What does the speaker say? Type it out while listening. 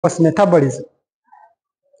metabolism.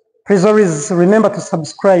 Please always remember to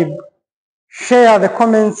subscribe, share the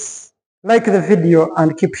comments, like the video,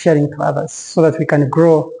 and keep sharing to others so that we can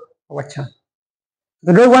grow our channel.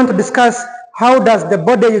 Today we want to discuss how does the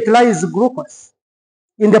body utilize glucose.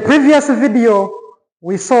 In the previous video,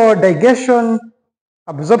 we saw digestion,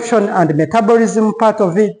 absorption, and metabolism part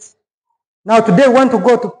of it. Now today we want to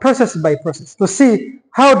go to process by process to see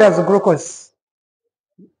how does glucose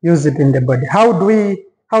use it in the body. How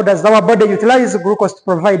does our body utilize glucose to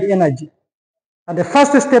provide energy? And the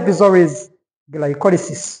first step is always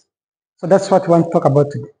glycolysis. So that's what we want to talk about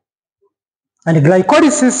today. And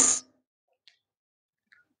glycolysis,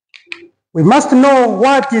 we must know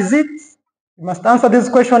what is it. We must answer this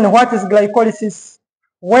question: what is glycolysis?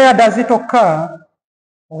 Where does it occur?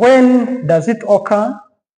 When does it occur?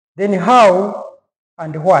 Then how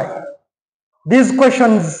and why? These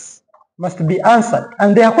questions must be answered.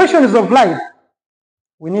 And they are questions of life.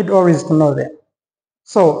 We need always to know them.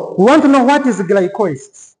 So we want to know what is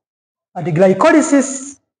glycolysis. And the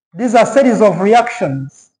glycolysis, these are series of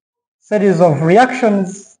reactions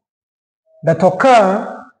that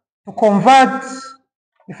occur to convert.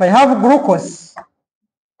 If I have glucose,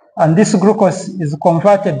 and this glucose is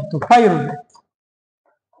converted to pyruvate.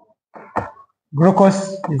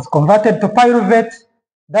 Glucose is converted to pyruvate,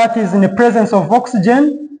 that is in the presence of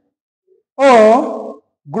oxygen, or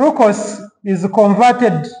glucose is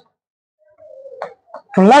converted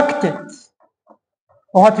to lactate,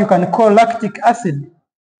 or what you can call lactic acid,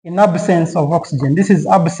 in absence of oxygen. This is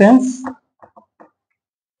absence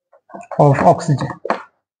of oxygen.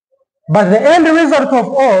 But the end result of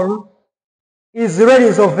all is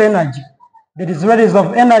release of energy. There is release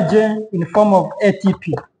of energy in the form of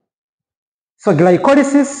ATP. So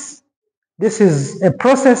glycolysis, this is a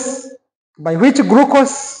process by which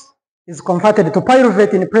glucose is converted to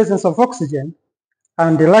pyruvate in the presence of oxygen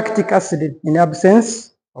and the lactic acid in the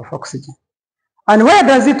absence of oxygen. And where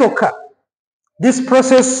does it occur? This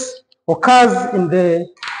process occurs in the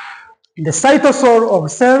cytosol of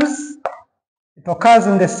cells. It occurs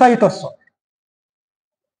in the cytosol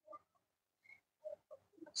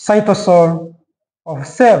of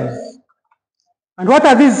cells. And what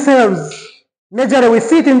are these cells? Majorly, we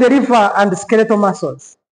see it in the liver and the skeletal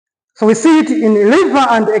muscles. So we see it in liver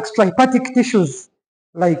and extrahepatic tissues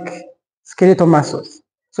like skeletal muscles.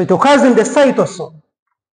 So it occurs in the cytosol.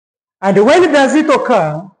 And when does it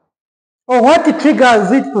occur? Or what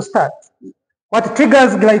triggers it to start? What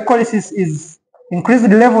triggers glycolysis is increased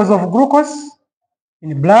levels of glucose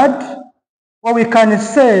in blood, or we can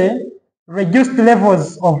say reduced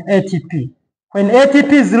levels of ATP. When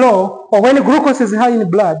ATP is low, or when glucose is high in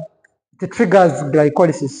blood, it triggers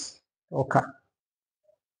glycolysis to occur.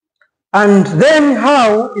 And then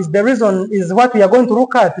how is the reason is what we are going to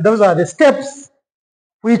look at. Those are the steps,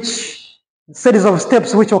 series of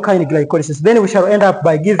steps which occur in glycolysis. Then we shall end up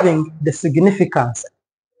by giving the significance.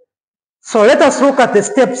 So let us look at the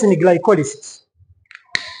steps in glycolysis.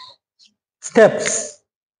 Steps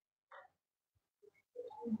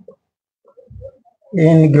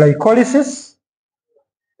in glycolysis.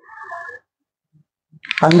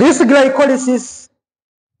 And this glycolysis,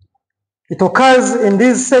 it occurs in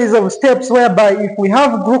this series of steps whereby if we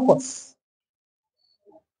have glucose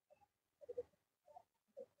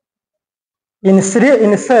in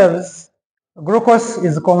cells, glucose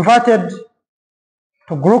is converted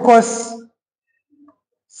to glucose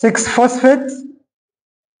 6-phosphate,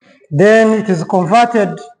 then it is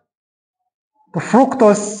converted to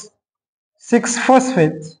fructose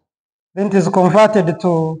 6-phosphate, then it is converted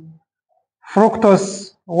to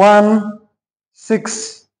fructose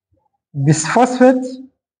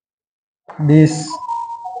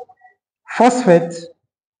 1,6-bisphosphate,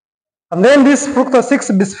 and then this fructose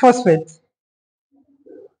 6-bisphosphate,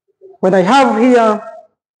 when I have here,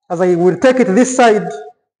 as I will take it this side,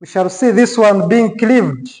 we shall see this one being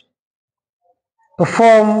cleaved to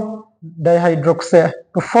form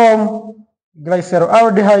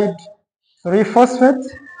glyceroldehyde 3-phosphate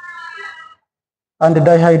and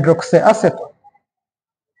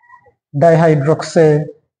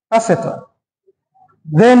dihydroxyacetone.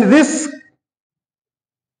 Then this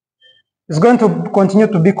is going to continue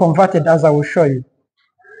to be converted as I will show you.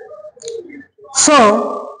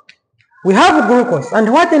 So we have glucose,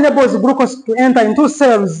 and what enables glucose to enter into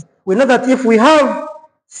cells? We know that if we have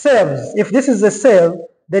cells, if this is a cell,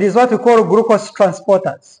 there is what we call glucose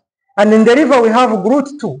transporters. And in the liver we have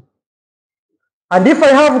GLUT2. And if I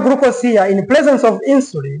have glucose here in presence of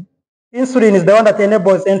insulin, insulin is the one that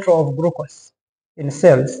enables entry of glucose in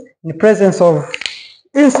cells in presence of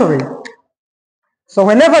insulin. So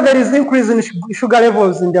whenever there is increase in sugar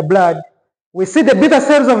levels in the blood, we see the beta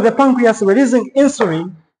cells of the pancreas releasing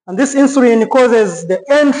insulin, and this insulin causes the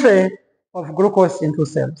entry of glucose into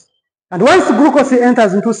cells. And once glucose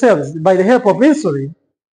enters into cells by the help of insulin,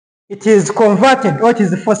 it is converted, or it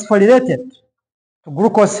is phosphorylated to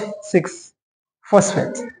glucose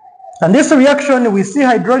 6-phosphate. And this reaction, we see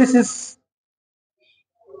hydrolysis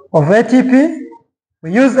of ATP.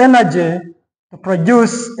 We use energy to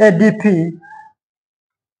produce ADP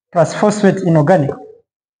plus phosphate inorganic.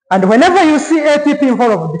 And whenever you see ATP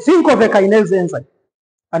involved, think of a kinase enzyme.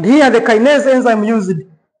 And here the kinase enzyme used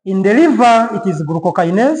in the liver, it is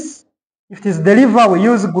glucokinase. If it is the liver, we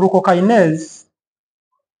use glucokinase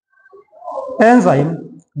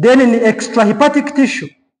enzyme. Then in the extrahepatic tissue,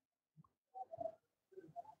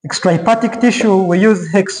 we use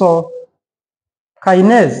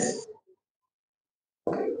hexokinase.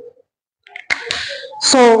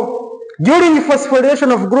 So during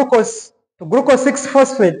phosphorylation of glucose to glucose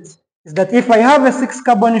 6-phosphate is that if I have a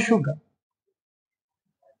 6-carbon sugar,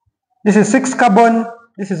 this is 6 carbon,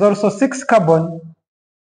 this is also 6 carbon,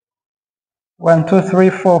 1, 2, 3,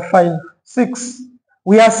 4, 5, 6.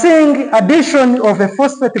 We are seeing addition of a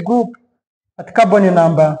phosphate group at carbon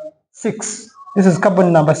number 6. This is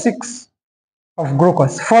carbon number 6 of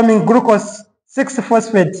glucose, forming glucose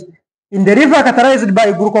 6-phosphate in the liver catalyzed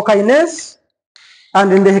by glucokinase,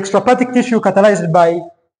 and in the extrahepatic tissue catalyzed by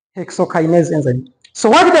hexokinase enzyme. So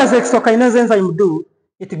what does hexokinase enzyme do?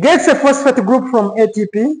 It gets a phosphate group from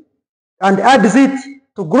ATP and adds it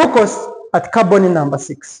to glucose at carbon number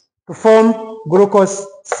 6 to form glucose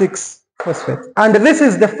 6-phosphate. And this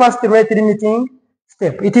is the first rate limiting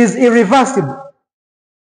step. It is irreversible.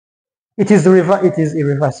 It is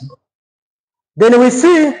irreversible. Then we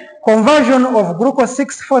see conversion of glucose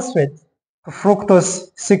 6-phosphate to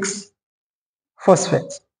fructose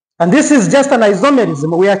 6-phosphate. And this is just an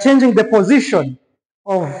isomerism. We are changing the position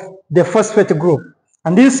of the phosphate group.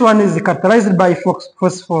 And this one is characterized by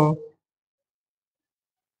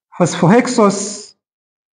phosphohexose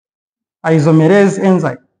isomerase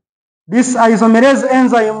enzyme. This isomerase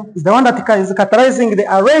enzyme is the one that is catalyzing the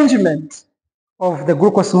arrangement of the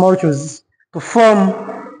glucose molecules to form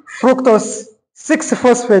fructose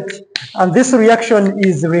 6-phosphate, and this reaction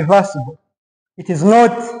is reversible. It is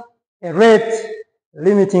not a rate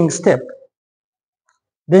limiting step.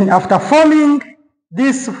 Then after forming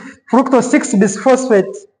this fructose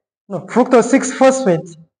 6-phosphate,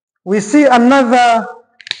 we see another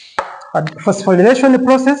phosphorylation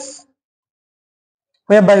process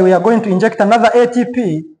whereby we are going to inject another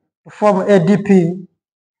ATP to form ADP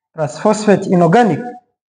plus phosphate inorganic.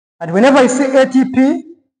 And whenever I see ATP,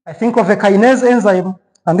 I think of a kinase enzyme,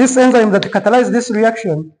 and this enzyme that catalyzes this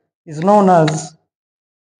reaction is known as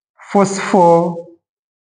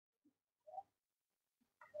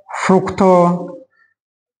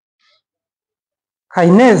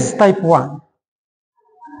phosphofructokinase type 1.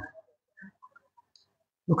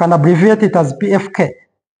 You can abbreviate it as PFK.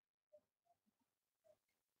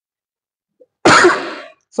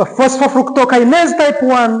 So phosphofructokinase type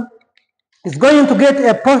 1 is going to get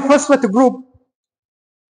a phosphate group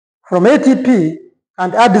from ATP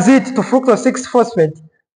and adds it to fructose 6-phosphate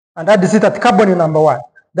and adds it at carbon number 1.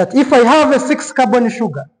 That if I have a 6-carbon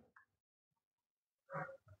sugar,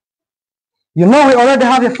 you know we already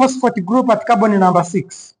have a phosphate group at carbon number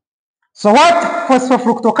 6. So what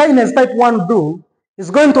phosphofructokinase type 1 do is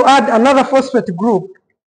going to add another phosphate group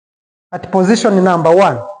at position number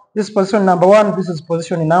 1. This is position number 1, this is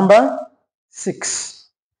position number 6.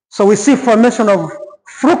 So we see formation of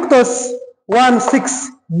fructose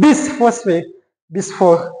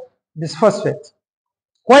 1,6-bisphosphate.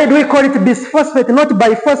 Why do we call it bisphosphate, not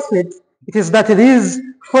biphosphate? It is that these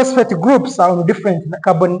phosphate groups are on different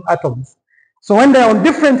carbon atoms. So when they are on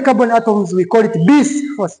different carbon atoms, we call it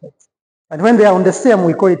bisphosphate. And when they are on the same,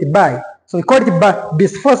 we call it bi. So we call it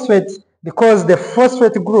bisphosphate because the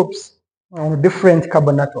phosphate groups are on different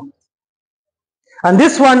carbon atoms. And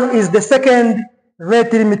this one is the second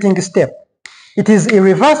rate limiting step. It is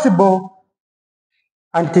irreversible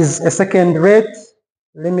and it is a second rate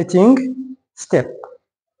limiting step.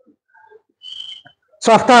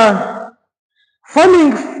 So after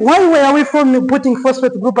forming, why were we putting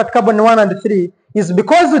phosphate group at carbon 1 and 3 is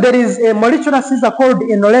because there is a molecular scissor called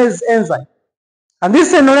enolase enzyme. And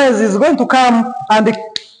this enolase is going to come and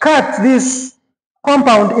cut this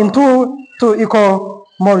compound into 2 equal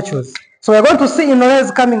molecules. So we're going to see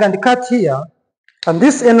enolase coming and cut here. And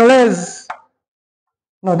this enolase,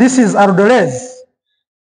 no, this is aldolase.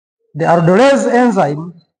 The aldolase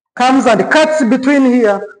enzyme comes and cuts between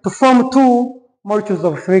here to form 2 molecules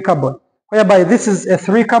of 3 carbon, whereby this is a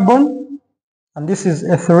 3 carbon and this is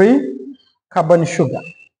a 3 carbon sugar.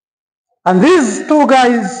 And these two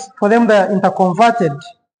guys, for them, they are interconverted.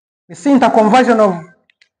 We see interconversion of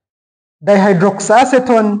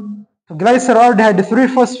dihydroxyacetone to glyceroldehyde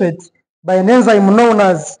 3-phosphate by an enzyme known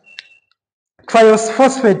as triose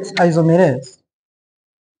phosphate isomerase.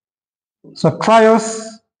 So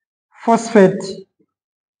triose phosphate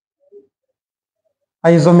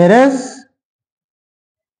isomerase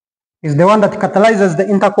is the one that catalyzes the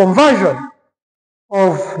interconversion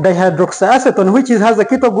of dihydroxyacetone, which has a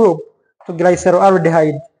keto group, to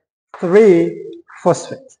glyceroldehyde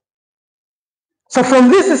 3-phosphate. So from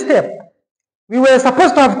this step, we were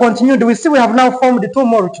supposed to have continued. We see we have now formed two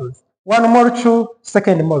molecules, one molecule,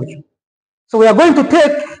 second molecule. So we are going to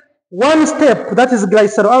take one step, that is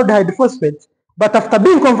glyceroldehyde phosphate, but after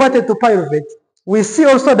being converted to pyruvate, we see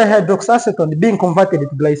also the hydroxyacetone being converted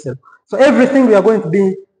to glycerol. So everything we are going to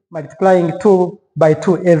be multiplying 2 by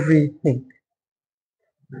 2, everything.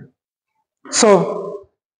 So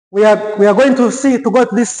we are going to see, to go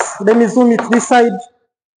to this, let me zoom it this side,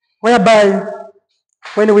 whereby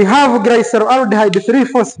when we have glyceroldehyde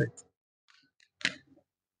 3-phosphate,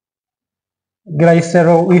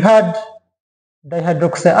 glycerol, we had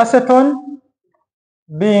dihydroxyacetone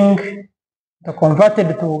being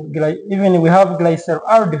converted to, even we have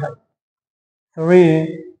glyceroldehyde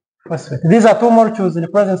 3-phosphate. These are two molecules in the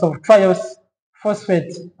presence of triose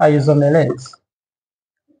phosphate isomerase.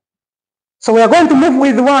 So we are going to move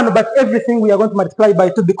with one, but everything we are going to multiply by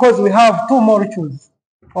 2 because we have two molecules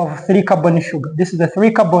of 3-carbon sugar. This is a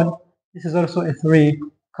 3-carbon, this is also a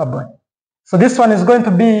 3-carbon. So this one is going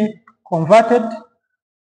to be converted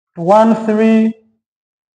to 1,3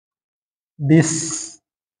 bis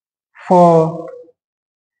 4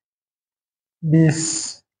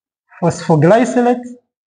 bis phosphoglycerate.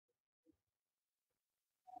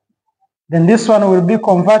 Then this one will be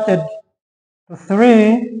converted to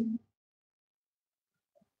 3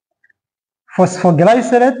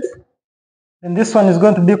 phosphoglycerate. Then this one is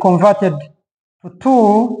going to be converted to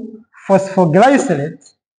 2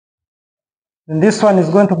 phosphoglycerate. Then this one is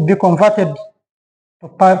going to be converted to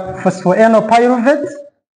phosphoenolpyruvate.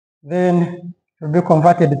 Then it will be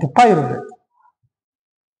converted to pyruvate.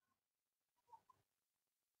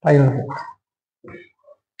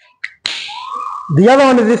 The other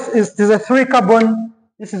one is a 3-carbon.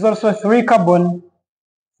 This is also a 3-carbon.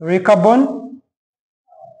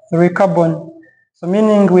 So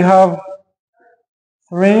meaning we have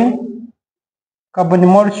 3 carbon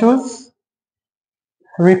molecules,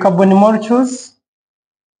 3 carbon molecules,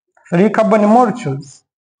 3 carbon molecules,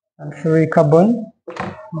 and 3 carbon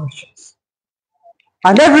molecules.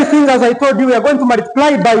 And everything, as I told you, we are going to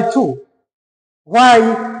multiply by 2.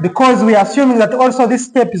 Why? Because we are assuming that also this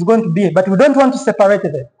step is going to be, but we don't want to separate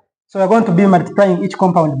them. So we are going to be multiplying each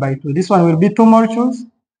compound by 2. This one will be 2 molecules,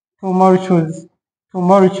 2 molecules, 2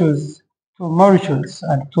 molecules, 2 molecules,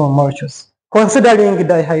 and 2 molecules, considering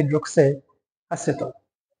dihydroxyacetone.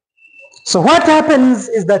 So what happens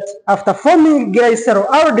is that after forming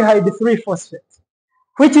glyceroldehyde 3-phosphate,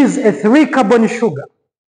 which is a 3-carbon sugar,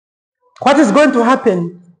 what is going to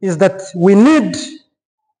happen is that we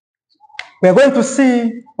are going to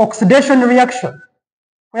see oxidation reaction,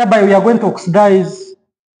 whereby we are going to oxidize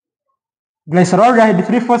glyceroldehyde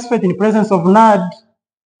 3-phosphate in presence of NAD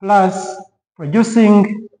plus,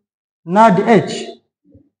 producing NADH,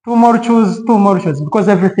 2 molecules, because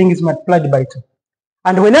everything is multiplied by 2.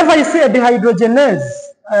 And whenever I see a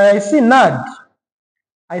dehydrogenase, I see NAD,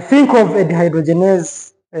 I think of a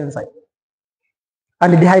dehydrogenase enzyme.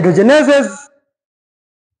 And dehydrogenases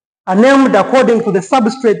are named according to the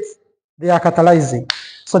substrate they are catalyzing.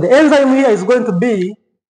 So the enzyme here is going to be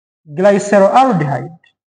glyceroldehyde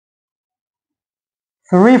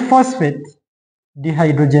 3-phosphate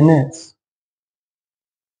dehydrogenase.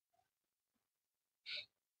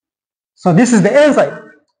 So this is the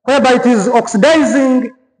enzyme, whereby it is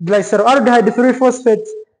oxidizing glyceroldehyde 3-phosphate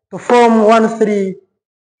to form 1,3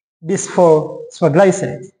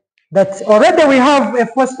 bisphosphoglycerate. That already we have a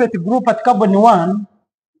phosphate group at carbon 1.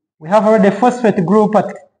 We have already a phosphate group at,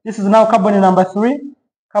 this is now carbon number 3.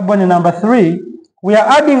 Carbon number 3. We are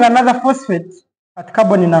adding another phosphate at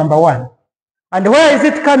carbon number 1. And where is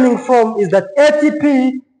it coming from is that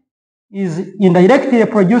ATP is indirectly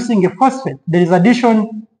producing a phosphate. There is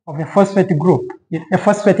addition of a phosphate group, a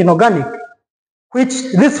phosphate inorganic,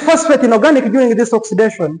 which this phosphate inorganic during this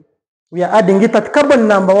oxidation, we are adding it at carbon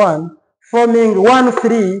number 1, forming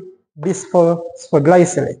 1,3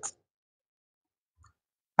 bisphosphoglycerate.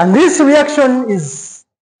 And this reaction is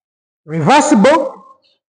reversible.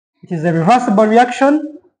 It is a reversible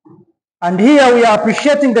reaction. And here we are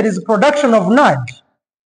appreciating there is production of NAD.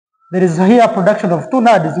 There is here production of 2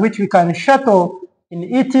 NADs, which we can shuttle in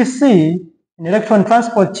ETC, in electron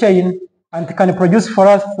transport chain, and can produce for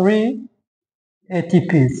us 3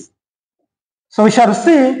 ATPs. So we shall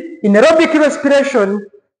see in aerobic respiration,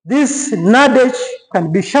 this NADH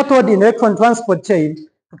can be shuttled in electron transport chain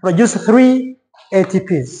to produce 3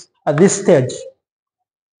 ATPs at this stage.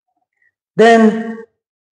 Then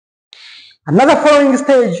another following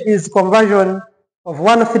stage is conversion of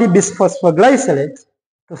 1,3-bisphosphoglycerate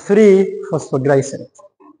to 3-phosphoglycerate.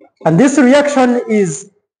 And this reaction is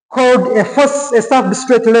called a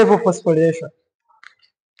substrate level phosphorylation.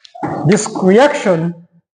 This reaction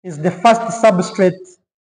is the first substrate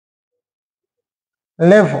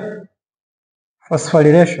level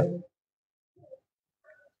phosphorylation.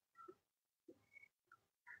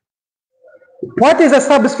 What is a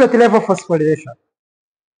substrate level phosphorylation?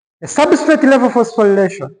 A substrate level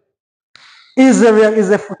phosphorylation is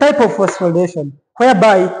a type of phosphorylation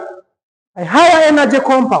whereby a higher energy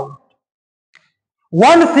compound,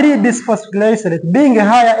 1,3-bisphosphoglycerate being a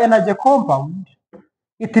higher energy compound,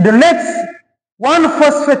 it donates one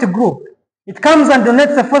phosphate group. It comes and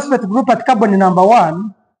donates a phosphate group at carbon number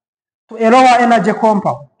 1 to a lower energy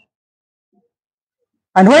compound.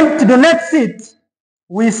 And when it donates it,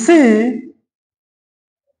 we see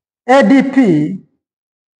ADP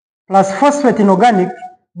plus phosphate inorganic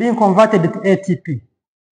being converted to ATP.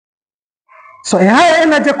 So a higher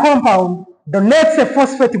energy compound donates a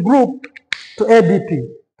phosphate group to ADP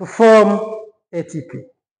to form ATP.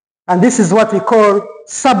 And this is what we call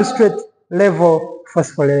substrate level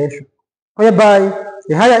phosphorylation, whereby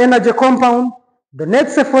a higher energy compound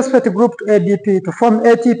donates a phosphate group to ADP to form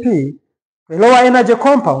ATP, a lower energy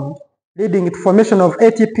compound, leading to formation of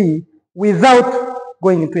ATP without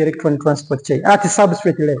going into electron transport chain at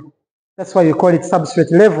substrate level. That's why we call it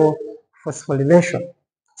substrate level phosphorylation.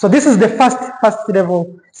 So this is the first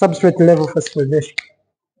level, substrate level phosphorylation,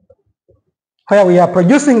 where we are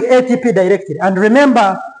producing ATP directly. And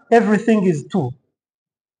remember, everything is 2,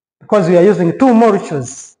 because we are using 2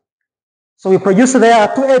 molecules. So we produce there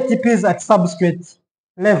 2 ATPs at substrate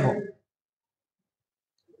level.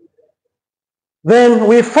 Then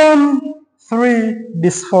we form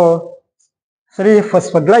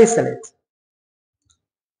 3-phosphoglycerate.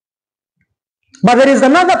 But there is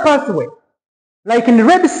another pathway. Like in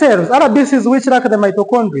red cells, RBCs which lack the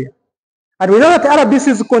mitochondria. And we know that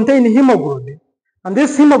RBCs contain hemoglobin. And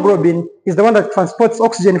this hemoglobin is the one that transports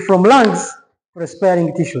oxygen from lungs to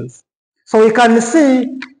respiring tissues. So we can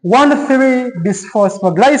see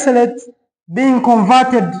 1,3-bisphosphoglycerate being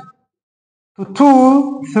converted to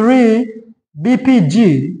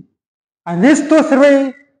 2,3-BPG. And this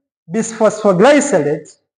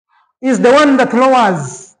 2,3-bisphosphoglycerate is the one that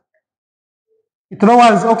lowers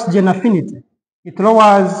oxygen affinity. It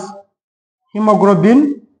lowers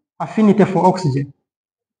hemoglobin affinity for oxygen.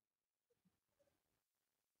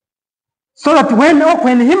 So that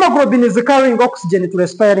when hemoglobin is carrying oxygen to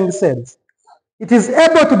respiring cells, it is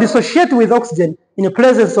able to dissociate with oxygen in the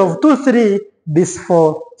presence of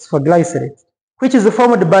 2,3-bisphosphoglycerate, which is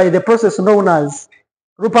formed by the process known as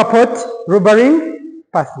Rupert-Rubbering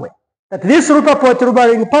pathway. That this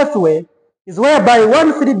Rupert-Rubbering pathway is whereby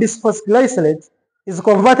 1,3-bisphosphoglycerate is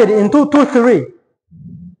converted into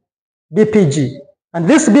 2,3-BPG. And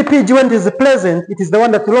this BPG, when it is present, it is the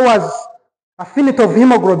one that lowers affinity of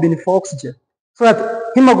hemoglobin for oxygen, so that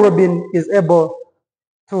hemoglobin is able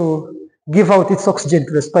to give out its oxygen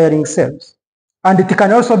to respiring cells. And it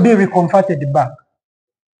can also be reconverted back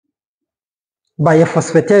by a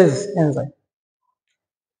phosphatase enzyme.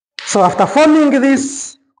 So after forming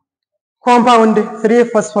this compound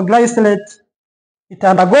 3-phosphoglycerate, it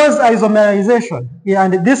undergoes isomerization.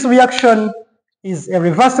 And this reaction is a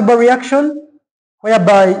reversible reaction,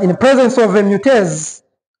 whereby in the presence of a mutase,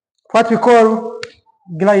 what we call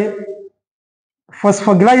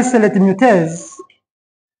phosphoglycerate mutase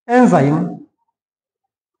enzyme,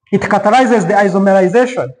 it catalyzes the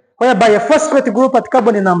isomerization, whereby a phosphate group at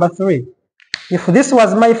carbon number 3. If this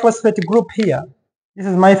was my phosphate group here, this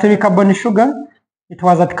is my 3-carbon sugar, it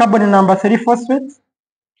was at carbon number 3 phosphate,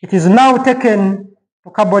 it is now taken to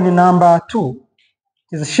carbon number 2.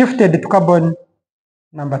 It is shifted to carbon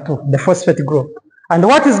number 2, the phosphate group. And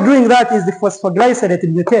what is doing that is the phosphoglycerate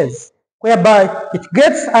mutase, whereby it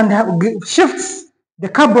gets and shifts the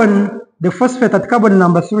phosphate at carbon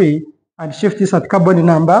number 3 and shifts this at carbon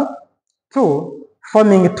number 2,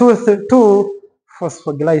 forming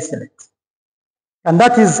 2-phosphoglycerate. And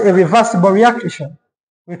that is a reversible reaction.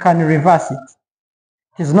 We can reverse it.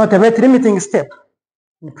 It is not a rate limiting step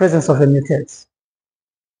in the presence of a mutase.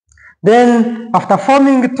 Then, after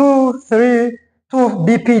forming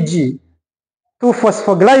 2-BPG,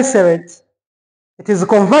 2-phosphoglycerate, it is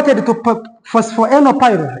converted to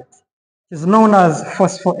phosphoenolpyruvate. It is known as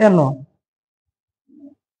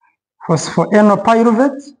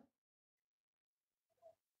phosphoenolpyruvate.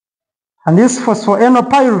 And this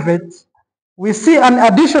phosphoenolpyruvate, we see an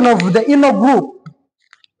addition of the eno group.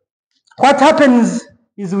 What happens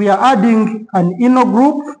is we are adding an eno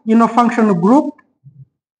group, eno functional group,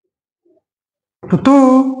 to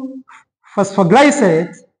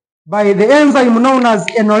 2-phosphoglycerate by the enzyme known as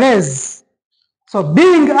enolase. So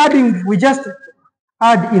adding, we just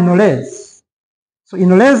add enolase. So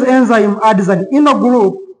enolase enzyme adds an eno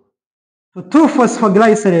group to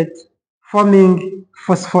 2-phosphoglycerate, forming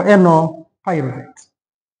phosphoenolpyruvate.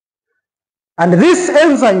 And this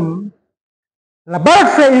enzyme,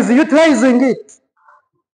 laboratory is utilizing it.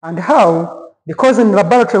 And how? Because in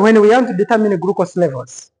laboratory, when we want to determine glucose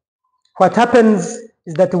levels, what happens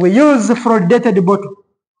is that we use fluoridated bottle,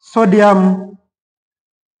 sodium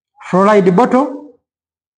fluoride bottle,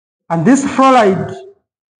 and this fluoride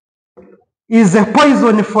is a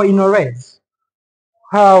poison for enolase.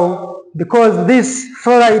 How? Because this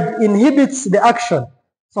fluoride inhibits the action.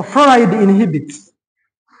 So fluoride inhibits.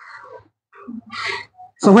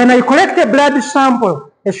 So when I collect a blood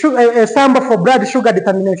sample, a sample for blood sugar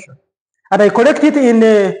determination, and I collect it in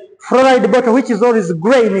a fluoride bottle, which is always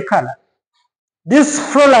gray in color, this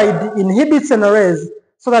fluoride inhibits enolase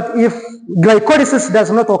so that if glycolysis does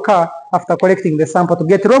not occur after collecting the sample to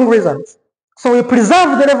get wrong results. So we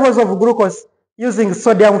preserve the levels of glucose using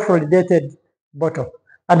sodium fluoridated bottle.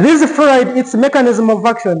 And this fluoride, its mechanism of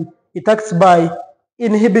action, it acts by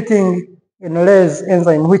inhibiting enolase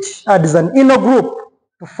enzyme, which adds an eno group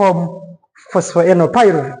to form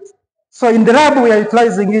phosphoenolpyruvate. So in the lab, we are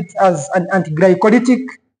utilizing it as an antiglycolytic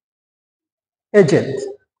agent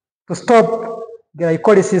to stop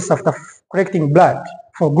glycolysis after collecting blood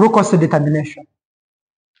for glucose determination.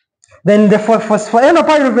 Then the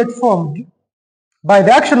phosphoenolpyruvate formed by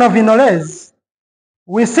the action of enolase,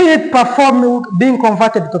 we see it being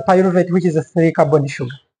converted to pyruvate, which is a 3-carbon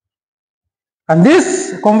sugar. And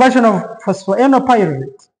this conversion of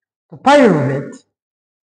phosphoenolpyruvate to pyruvate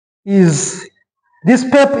this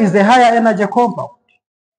PEP is a higher energy compound.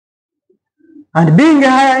 And being a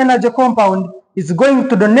higher energy compound, is going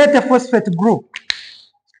to donate a phosphate group.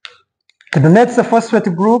 It donates a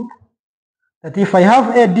phosphate group that if I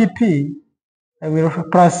have ADP, I will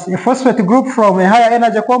plus a phosphate group from a higher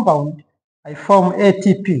energy compound, I form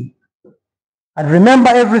ATP. And remember,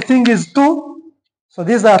 everything is 2. So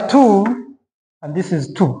these are 2, and this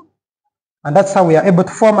is 2. And that's how we are able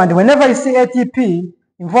to form. And whenever I see ATP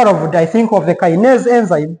involved, I think of the kinase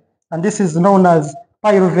enzyme, and this is known as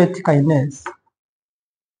pyruvate kinase.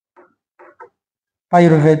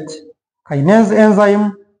 Pyruvate kinase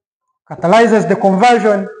enzyme catalyzes the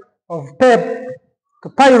conversion of PEP to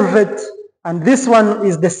pyruvate, and this one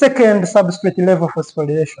is the second substrate level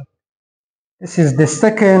phosphorylation. This is the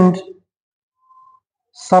second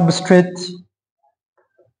substrate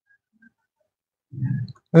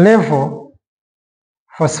level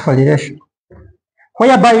phosphorylation,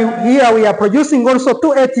 whereby here we are producing also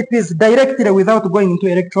 2 ATPs directly without going into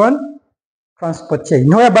electron transport chain,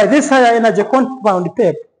 whereby this higher energy compound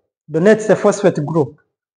PEP donates a phosphate group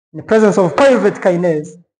in the presence of pyruvate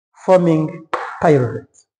kinase, forming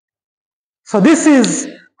pyruvate. So this is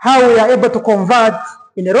how we are able to convert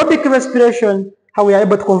in aerobic respiration, how we are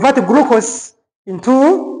able to convert glucose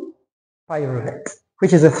into pyruvate,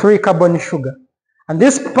 which is a 3-carbon sugar. And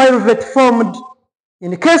this pyruvate formed,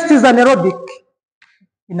 in case it is anaerobic,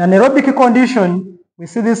 in anaerobic condition, we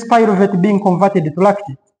see this pyruvate being converted to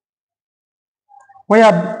lactate.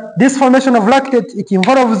 Where this formation of lactate, it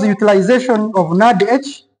involves the utilization of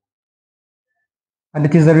NADH, and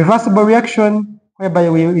it is a reversible reaction whereby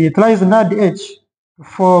we utilize NADH to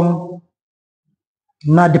form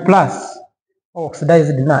NAD plus, or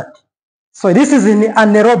oxidized NAD. So this is in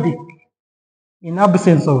anaerobic, in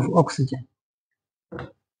absence of oxygen.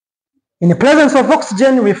 In the presence of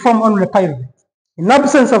oxygen, we form only pyruvate. In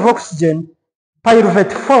absence of oxygen,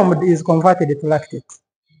 pyruvate formed is converted to lactate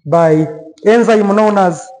by enzyme known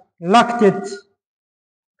as lactate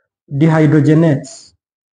dehydrogenase.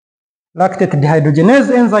 Lactate dehydrogenase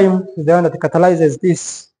enzyme is the one that catalyzes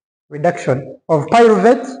this reduction of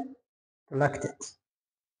pyruvate to lactate.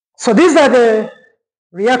 So these are the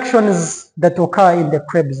reactions that occur in the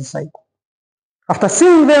Krebs cycle. After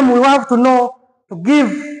seeing them, we have to know to give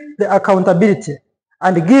the accountability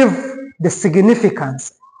and give the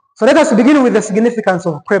significance. So let us begin with the significance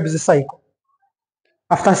of Krebs cycle.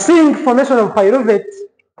 After seeing formation of pyruvate,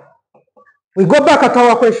 we go back at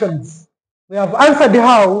our questions. We have answered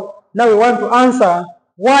how, now we want to answer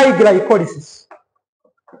why glycolysis.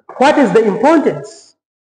 What is the importance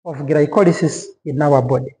of glycolysis in our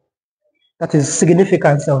body? That is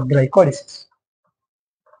significance of glycolysis.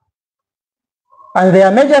 And there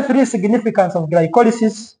are major three significance of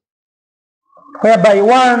glycolysis, whereby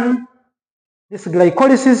one, this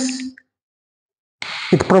glycolysis,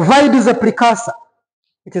 it provides a precursor.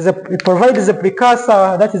 It provides a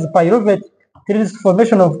precursor, that is pyruvate. It is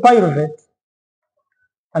formation of pyruvate.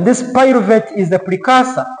 And this pyruvate is the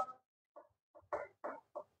precursor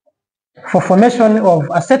for formation of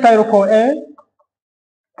acetyl-CoA,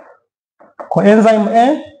 coenzyme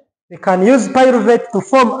A. We can use pyruvate to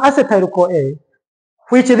form acetyl-CoA,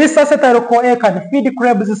 which this acetyl-CoA can feed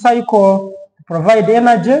Krebs cycle to provide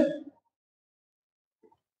energy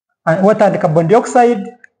and water and carbon dioxide.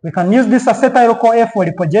 We can use this acetyl-CoA for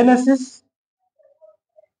lipogenesis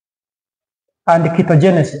and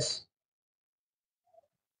ketogenesis.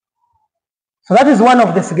 So that is one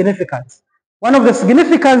of the significance. One of the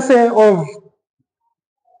significance of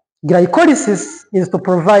glycolysis is to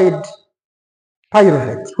provide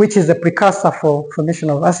pyruvate, which is a precursor for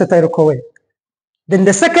formation of acetyl-CoA. Then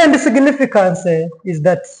the second significance is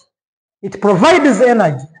that it provides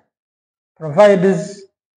energy.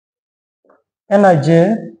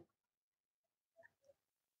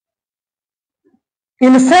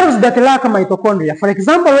 In cells that lack mitochondria. For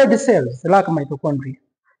example, red cells lack mitochondria.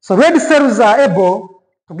 So red cells are able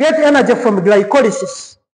to get energy from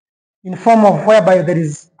glycolysis in form of whereby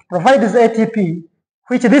provides ATP,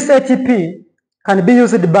 which this ATP can be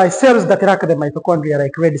used by cells that lack the mitochondria,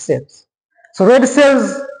 like red cells. So red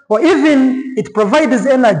cells, or even it provides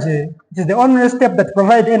energy, it is the only step that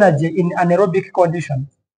provides energy in anaerobic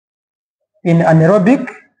conditions. In anaerobic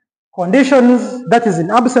conditions, that is in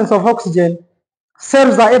absence of oxygen,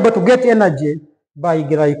 cells are able to get energy by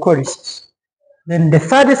glycolysis. Then the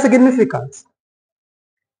third significance,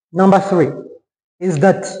 number 3, is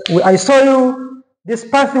that I saw you this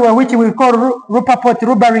pathway which we call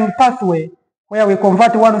Rupaport-Rubbering pathway, where we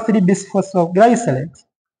convert 1,3-bisphosphoglycerate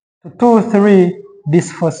to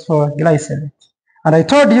 2,3-bisphosphoglycerate. And I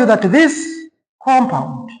told you that this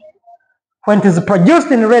compound, when it is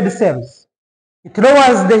produced in red cells, it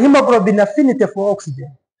lowers the hemoglobin affinity for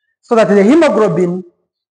oxygen, so that the hemoglobin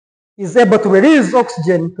is able to release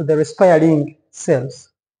oxygen to the respiring cells.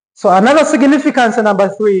 So another significance, number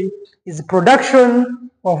 3, is production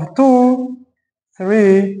of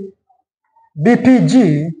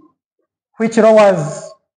 2,3-BPG, which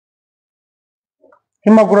lowers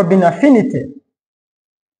hemoglobin affinity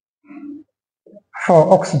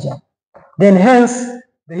for oxygen. Then hence,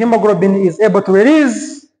 the hemoglobin is able to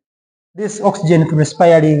release this oxygen to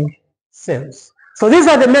respiring cells. So these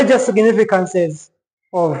are the major significances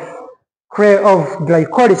of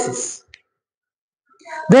glycolysis.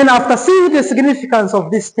 Then after seeing the significance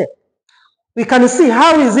of this step, we can see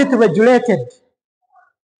how is it regulated.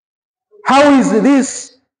 How is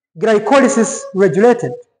this glycolysis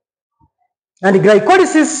regulated? And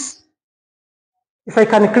glycolysis, if I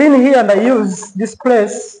can clean here and I use this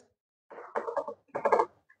place,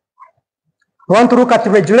 we want to look at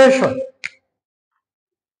regulation.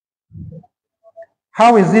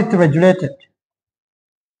 How is it regulated?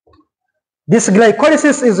 This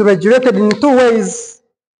glycolysis is regulated in 2 ways,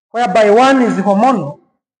 whereby one is hormonal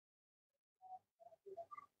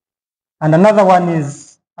and another one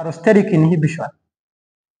is allosteric inhibition.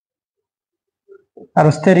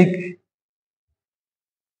 Allosteric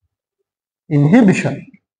inhibition.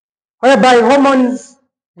 Whereby hormones,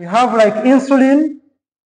 we have like insulin,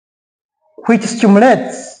 which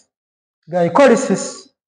stimulates glycolysis,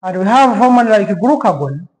 and we have hormone like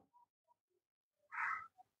glucagon,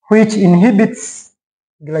 which inhibits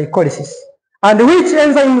glycolysis. And which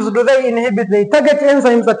enzymes do they inhibit? They target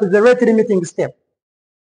enzymes at the rate limiting step.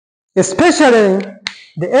 Especially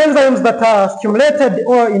the enzymes that are stimulated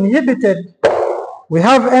or inhibited, we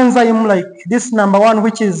have enzyme like this number 1,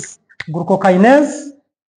 which is glucokinase,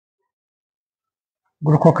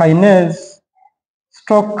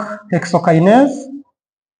 stroke hexokinase.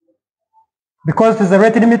 Because it is a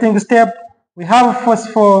rate limiting step, we have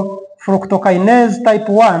phosphofructokinase type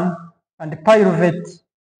 1 and pyruvate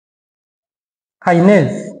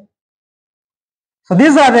kinase. So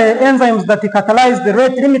these are the enzymes that catalyze the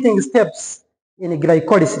rate limiting steps in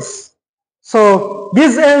glycolysis. So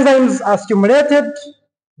these enzymes are stimulated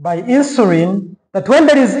by insulin, that when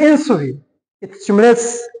there is insulin, it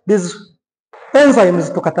stimulates these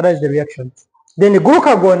enzymes to catalyze the reactions. Then the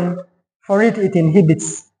glucagon, for it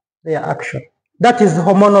inhibits their action. That is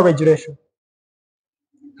hormonal regulation.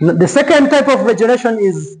 The second type of regulation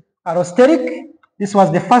is allosteric. This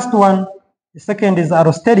was the first one. The second is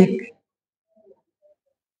allosteric.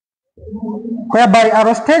 whereby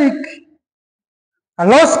allosteric,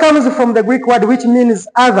 allos comes from the Greek word which means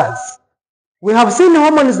others. We have seen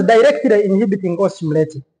hormones directly inhibiting or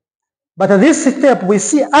stimulating. But at this step, we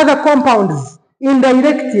see other compounds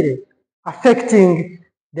indirectly affecting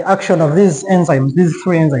the action of these enzymes, these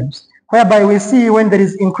three enzymes, whereby we see when there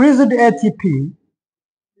is increased ATP,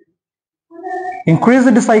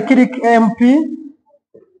 increased cyclic AMP,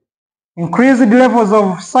 increased levels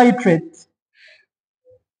of citrate,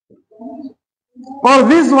 all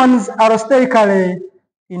these ones allosterically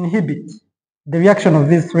inhibit the reaction of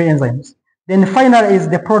these three enzymes. Then finally is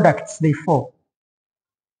the products they form.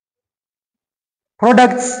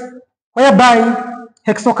 Products whereby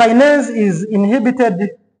hexokinase is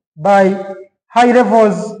inhibited by high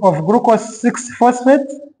levels of glucose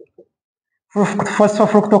 6-phosphate.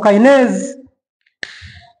 Phosphofructokinase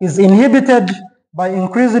is inhibited by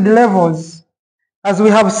increased levels. As we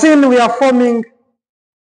have seen, we are forming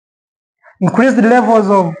increased levels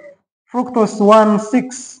of fructose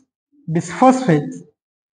 1,6-bisphosphate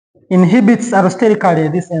inhibits allosterically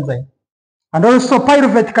this enzyme. And also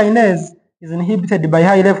pyruvate kinase is inhibited by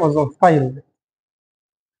high levels of pyruvate.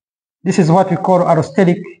 This is what we call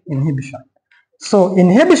allosteric inhibition. So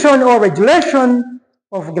inhibition or regulation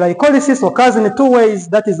of glycolysis occurs in two ways,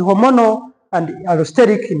 that is hormonal and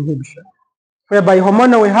allosteric inhibition. Whereby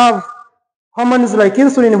hormonal we have hormones like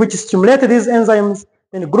insulin which stimulate these enzymes,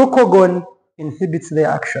 then glucagon inhibits their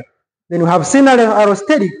action. Then we have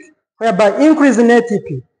allosteric whereby increase in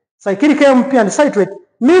ATP, cyclic AMP and citrate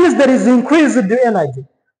means there is increased energy.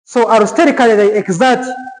 So allosterically they exert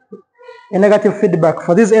a negative feedback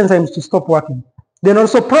for these enzymes to stop working. Then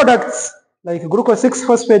also products like glucose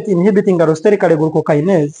 6-phosphate inhibiting allosterically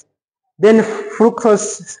glucokinase, then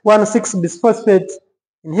fructose 1,6-bisphosphate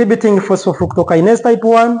inhibiting phosphofructokinase type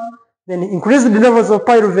 1, then increased levels of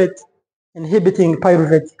pyruvate inhibiting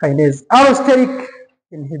pyruvate kinase, allosteric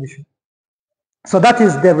inhibition. So that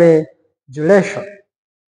is the regulation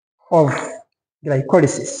of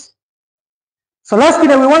glycolysis. So lastly,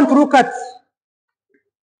 we want to look at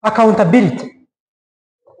accountability.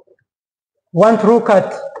 We want to look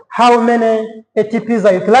at how many ATPs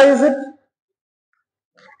are utilized,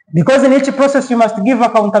 because in each process you must give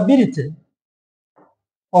accountability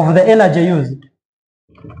of the energy used.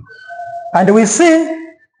 And we see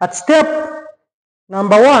at step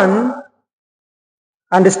number 1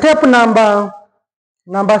 and step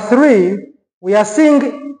number 3, we are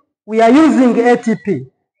seeing we are using ATP.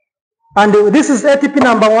 And this is ATP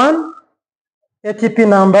number 1, ATP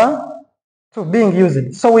number 2 being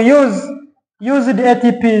used. So we used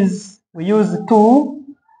ATPs, we use 2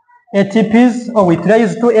 ATPs, or we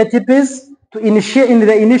utilize 2 ATPs to initiate in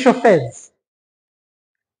the initial phase.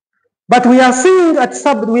 But we are seeing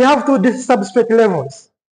we have 2 substrate levels,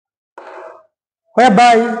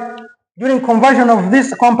 whereby during conversion of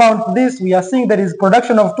this compound to this, we are seeing there is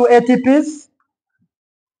production of 2 ATPs.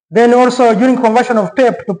 Then also during conversion of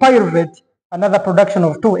PEP to pyruvate, another production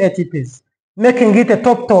of 2 ATPs, making it a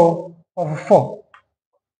total of 4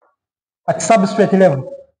 at substrate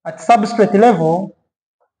level. At substrate level,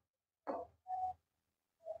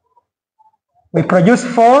 we produce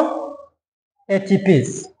 4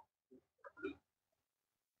 ATPs.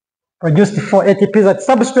 Produced 4 ATPs at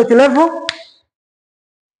substrate level.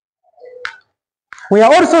 We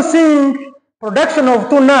are also seeing production of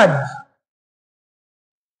 2 NAD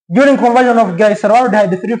during conversion of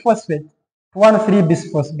glyceraldehyde 3-phosphate to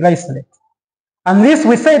 1,3-bisphosphoglycerate. And this,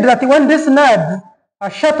 we said that when this NAD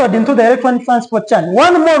are shuttled into the electron transport chain,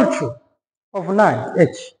 1 molecule of NAD,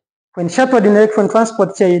 H, when shuttled in the electron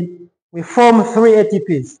transport chain, we form 3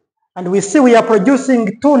 ATPs. And we see we are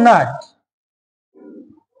producing 2 NAD.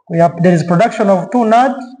 There is production of 2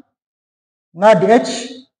 NAD,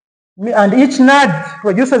 NADH, and each NAD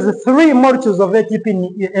produces 3 molecules of ATP in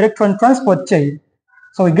the electron transport chain.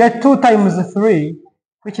 So we get 2 times 3,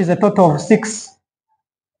 which is a total of 6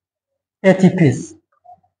 ATPs.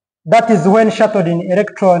 That is when shuttled in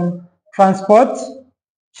electron transport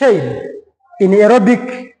chain in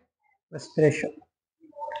aerobic respiration.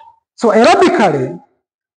 So aerobically,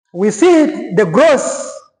 we see the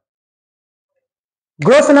gross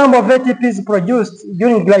number of ATPs produced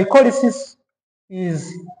during glycolysis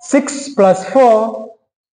is 6 plus 4,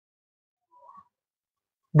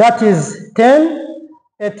 that is 10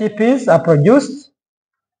 ATPs are produced.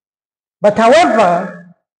 But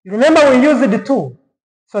however, remember we used the 2.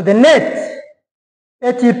 So the net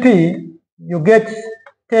ATP, you get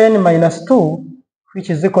 10 minus 2, which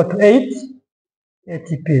is equal to 8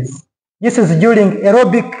 ATPs. This is during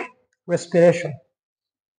aerobic respiration.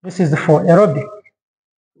 This is for aerobic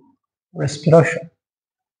respiration.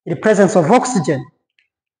 In the presence of oxygen.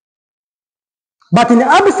 But in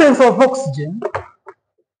absence of oxygen,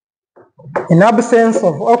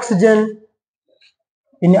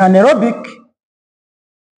 in anaerobic,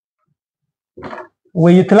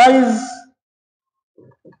 we utilize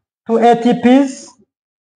 2 ATPs.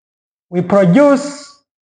 We produce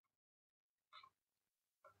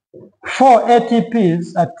 4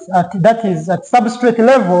 ATPs that is at substrate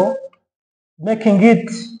level, making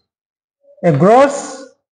it a gross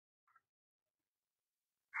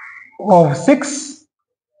of 6.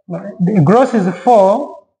 The gross is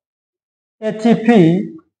 4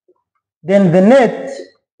 ATP. Then the net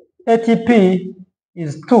ATP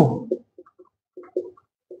is 2.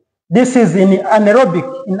 This is in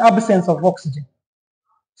anaerobic, in absence of oxygen.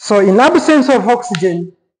 So in absence of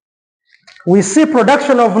oxygen, we see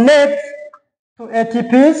production of net 2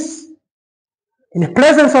 ATPs. In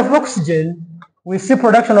presence of oxygen, we see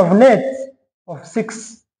production of net of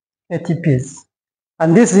 6 ATPs.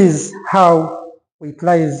 And this is how we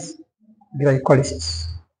utilize glycolysis.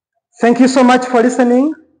 Thank you so much for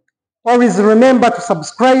listening. Always remember to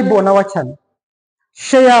subscribe on our channel,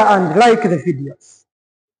 share and like the videos.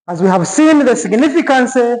 As we have seen the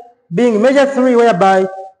significance being measure 3, whereby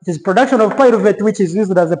it is production of pyruvate, which is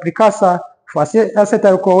used as a precursor for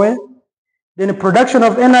acetyl-CoA, then production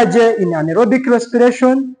of energy in anaerobic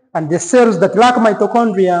respiration and the cells that lack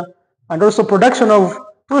mitochondria, and also production of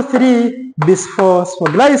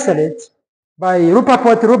 2,3-bisphosphoglycerate by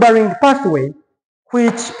Rupert-Ruber-ring pathway,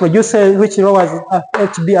 which lowers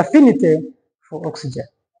Hb affinity for oxygen.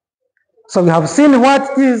 So we have seen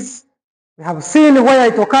what it is. We have seen where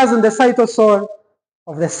it occurs in the cytosol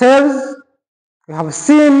of the cells. We have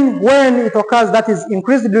seen when it occurs, that is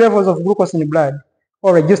increased levels of glucose in blood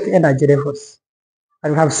or reduced energy levels.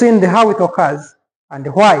 And we have seen how it occurs and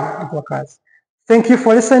why it occurs. Thank you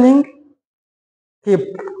for listening.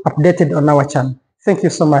 Keep updated on our channel. Thank you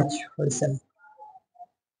so much for listening.